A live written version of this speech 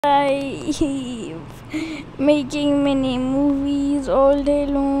life, making mini movies all day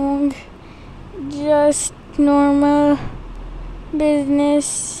long, just normal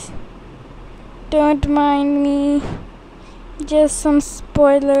business. Don't mind me, just some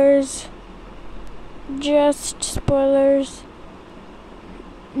spoilers, just spoilers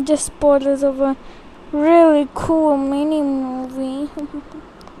of a really cool mini movie.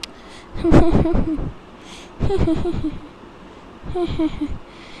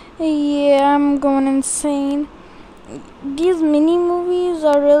 Yeah, I'm going insane. These mini movies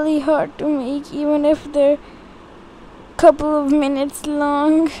are really hard to make, even if they're a couple of minutes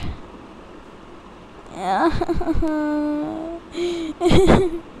long.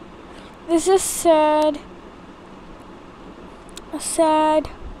 This is sad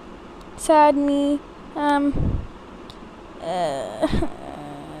me.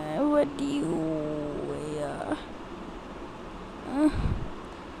 What do you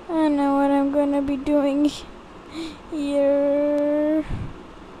I don't know what I'm gonna be doing here.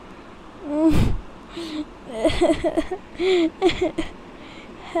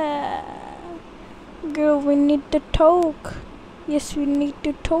 Girl, we need to talk. Yes, we need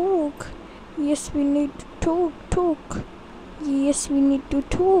to talk. Yes, we need to talk. Yes, we need to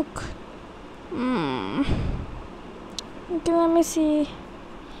talk. Okay, let me see.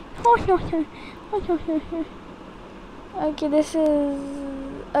 Okay, this is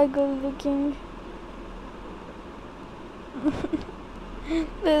ugly looking.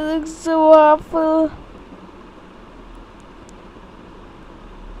 This looks so awful.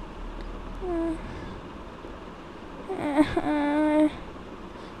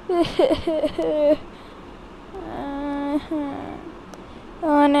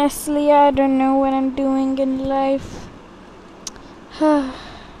 Honestly, I don't know what I'm doing in life.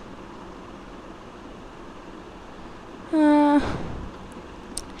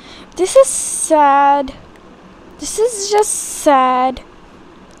 This is sad. This is just sad.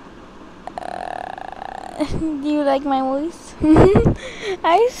 Do you like my voice?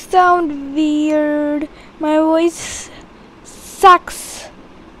 I sound weird. My voice sucks.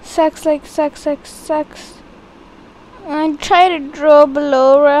 Sucks like sucks. I try to draw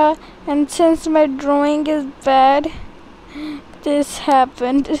Ballora, and since my drawing is bad, this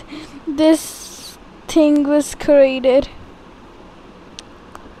happened. This thing was created.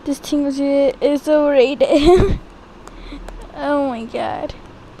 This thing is overrated. Oh my god.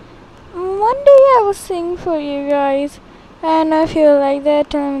 One day I will sing for you guys. I don't know if you like that.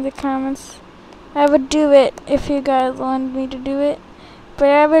 Tell me in the comments. I would do it if you guys want me to do it, but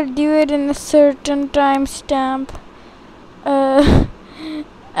I will do it in a certain time stamp.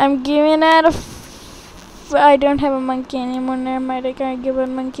 I'm giving out I don't have a monkey anymore. Never mind, I can't give out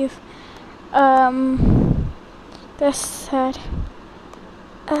monkeys. That's sad.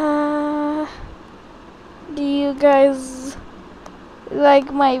 Do you guys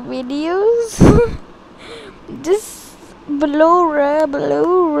like my videos? This Ballora,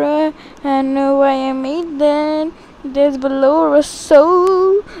 I know why I made that. There's Ballora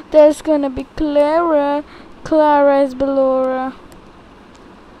Soul. There's gonna be Clara. Clara is Ballora.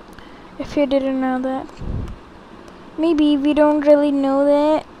 If you didn't know that. Maybe we don't really know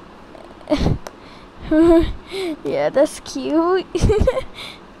that. Yeah, that's cute.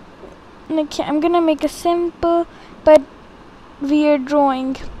 Okay, I'm gonna make a simple but weird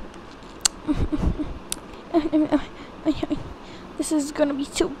drawing. This is gonna be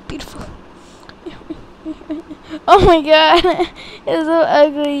so beautiful. Oh my god, it's so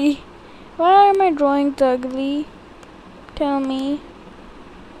ugly. Why are my drawings ugly? Tell me.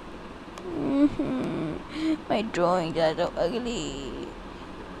 My drawings are so ugly.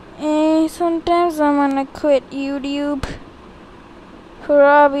 Sometimes I'm gonna quit YouTube for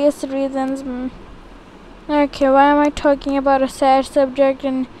obvious reasons. Okay, why am I talking about a sad subject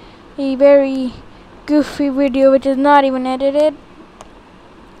in a very goofy video which is not even edited?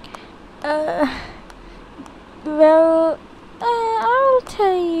 Well, I'll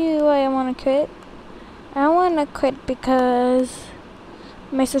tell you why I wanna quit. I wanna quit because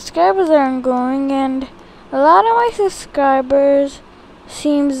my subscribers aren't growing, and a lot of my subscribers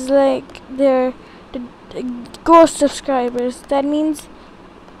seems like they're the ghost subscribers. That means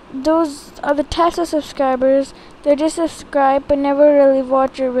those are the types of subscribers that just subscribe but never really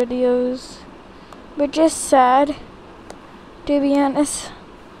watch your videos, which is sad, to be honest.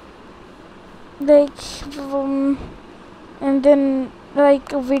 Like, and then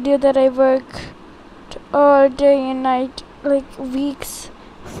like a video that I work all day and night, like weeks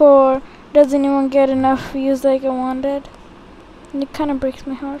for, doesn't even get enough views like I wanted. And it kind of breaks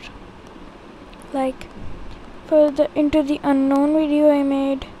my heart. Like, for the Into the Unknown video I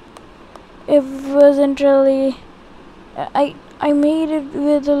made, it wasn't really. I made it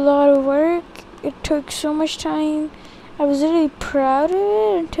with a lot of work. It took so much time. I was really proud of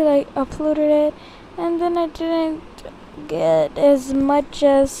it until I uploaded it, and then I didn't get as much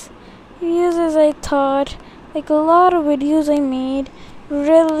as views as I thought. Like a lot of videos I made,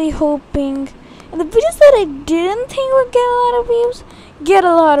 really hoping, and the videos that I didn't think would get a lot of views, get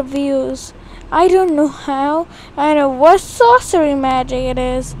a lot of views. I don't know how. I don't know what sorcery magic it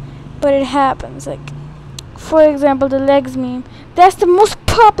is, but it happens. Like, for example, the legs meme. That's the most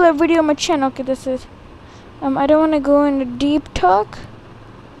popular video on my channel. Okay, this is. I don't want to go into deep talk.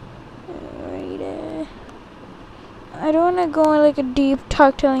 I don't want to go in like a deep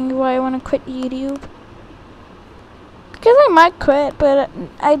talk telling you why I want to quit YouTube. Because I might quit, but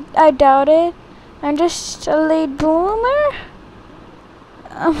I doubt it. I'm just a late bloomer.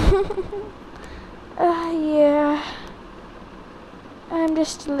 Yeah. I'm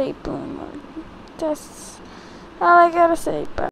just a late bloomer. That's all I gotta say. Bye.